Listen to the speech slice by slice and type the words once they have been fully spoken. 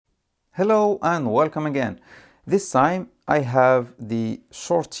Hello and welcome again. This time I have the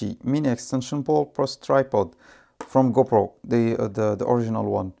Shorty mini extension pole plus tripod from GoPro, the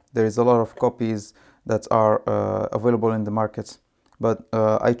original one. There is a lot of copies that are available in the market, but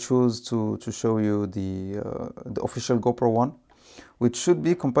I choose to show you the official GoPro one, which should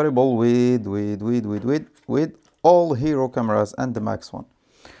be compatible with all Hero cameras and the Max one.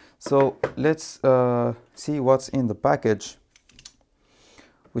 So let's see what's in the package,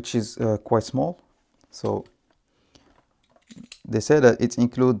 which is quite small. So they say that it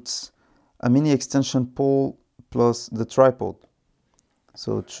includes a mini extension pole plus the tripod.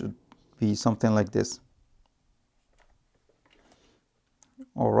 So it should be something like this.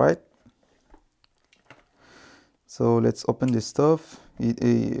 All right. So let's open this stuff.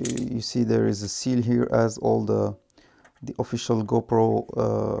 You see there is a seal here as all the official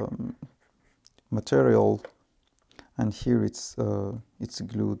GoPro material, and here it's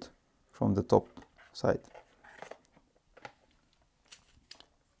glued from the top side.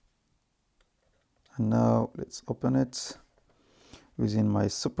 And now let's open it using my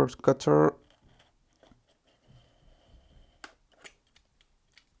super cutter.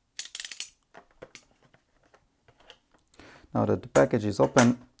 Now that the package is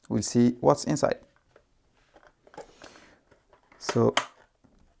open, we'll see what's inside. So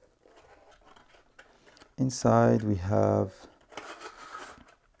inside we have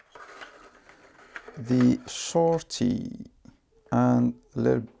the Shorty and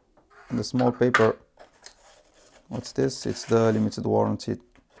the small paper. What's this? It's the limited warranty,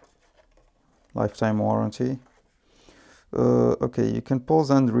 lifetime warranty. Okay, you can pause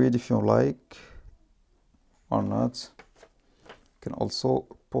and read if you like or not. You can also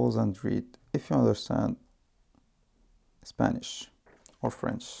pause and read if you understand Spanish or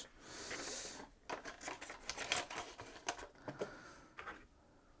French.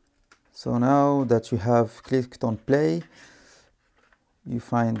 So now that you have clicked on play, you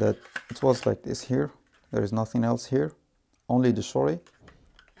find that it was like this here. There is nothing else here, only the Shorty.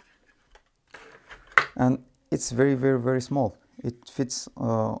 And it's very, very, very small. It fits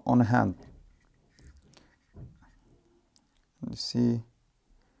on a hand. You see,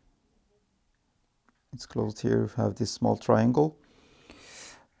 it's closed here. You have this small triangle.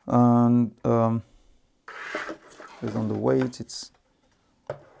 And based on the weight, it's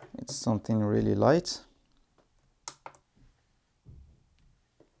something really light.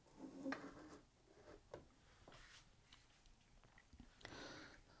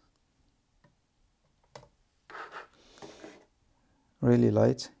 Really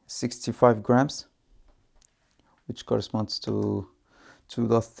light, 65 grams, which corresponds to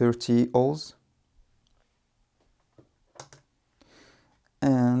 2.30 O's.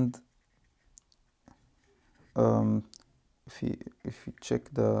 And if you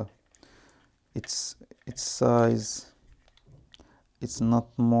check its size, it's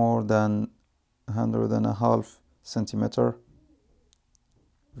not more than 100.5 centimeter.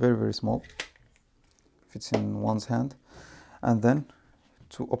 Very, very small. Fits in one's hand. And then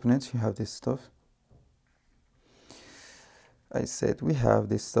to open it, you have this stuff. I said we have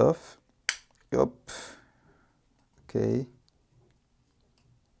this stuff. Yup. Okay.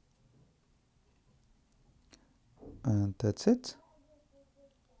 And that's it.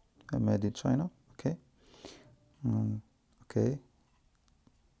 I made in China. Okay. Okay.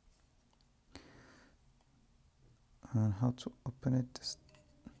 And how to open it?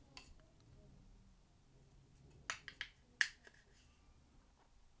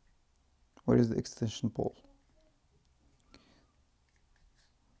 Where is the extension pole?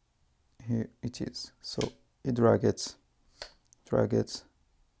 Here it is. So you drag it,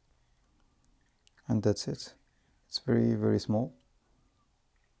 and that's it. It's very, very small.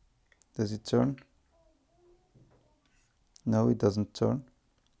 Does it turn? No, it doesn't turn.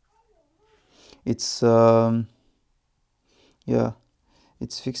 It's yeah,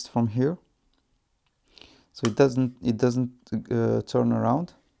 it's fixed from here, so it doesn't turn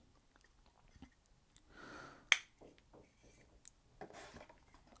around.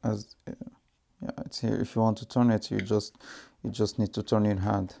 As yeah, it's here. If you want to turn it, you just need to turn your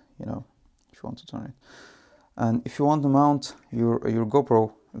hand, you know, if you want to turn it. And if you want to mount your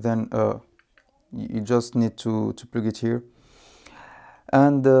GoPro, then you just need to plug it here.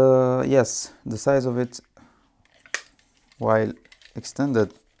 And yes, the size of it, while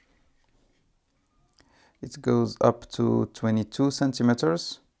extended, it goes up to 22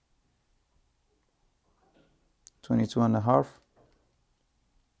 centimeters, 22.5.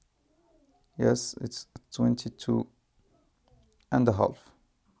 Yes, it's 22.5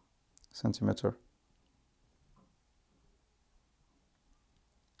 centimeter.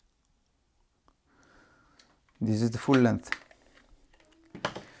 This is the full length.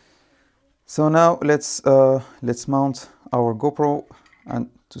 So now let's mount our GoPro and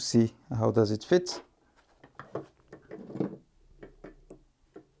to see how does it fit.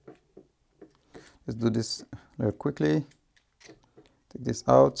 Let's do this very quickly. Take this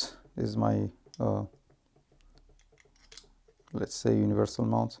out. This is my let's say universal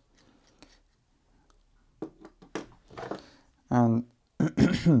mount, and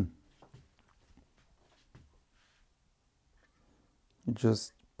you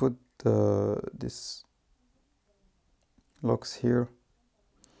just put this locks here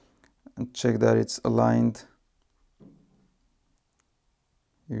and check that it's aligned.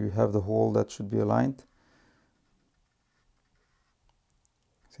 You have the hole that should be aligned.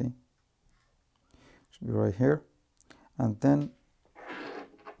 See, should be right here. And then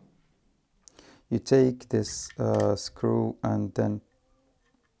you take this screw and then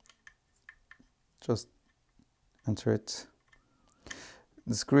just enter it.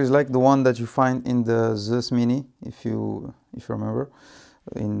 The screw is like the one that you find in the Zeus Mini, if you remember.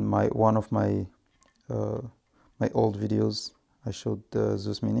 In one of my old videos, I showed the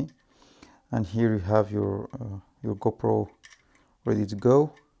Zeus Mini, and here you have your GoPro ready to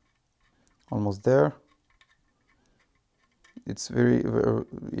go. Almost there. It's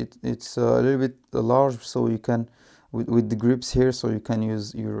it's a little bit large, so you can with the grips here, so you can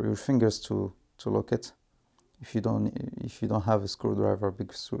use your fingers to lock it if you don't have a screwdriver,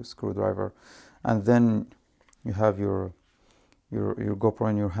 big screwdriver. And then you have your GoPro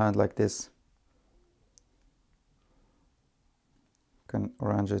in your hand like this. You can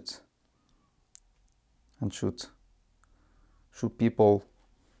arrange it and shoot people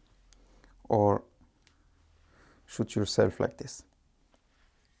or shoot yourself like this.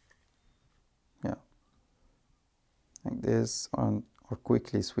 Yeah, like this, or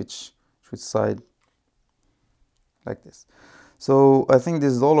quickly switch side like this. So I think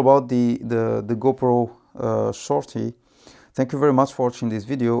this is all about the GoPro Shorty. Thank you very much for watching this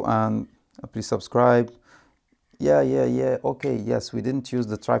video, and please subscribe. Yeah, okay, yes, we didn't use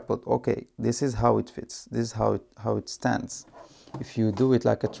the tripod. Okay, this is how it fits. This is how it stands. If you do it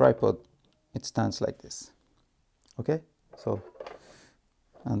like a tripod, it stands like this. Okay, so,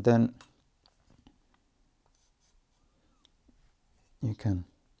 and then you can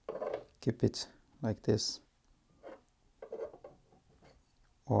keep it like this,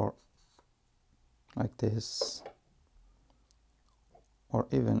 or like this, or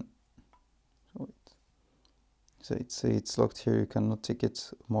even so it's locked here. You cannot take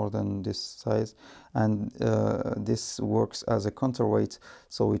it more than this size, and this works as a counterweight,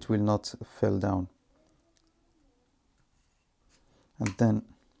 so it will not fall down. And then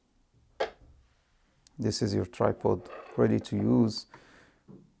this is your tripod ready to use,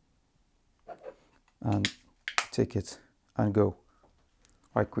 and take it and go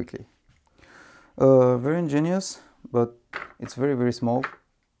quite quickly. Very ingenious, but it's very small.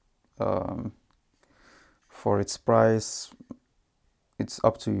 For its price, it's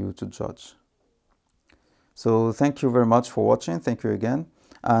up to you to judge. So thank you very much for watching. Thank you again,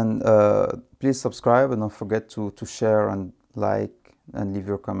 and please subscribe, and don't forget to share and like and leave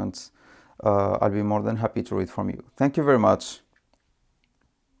your comments. I'll be more than happy to read from you. Thank you very much.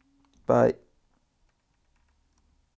 Bye.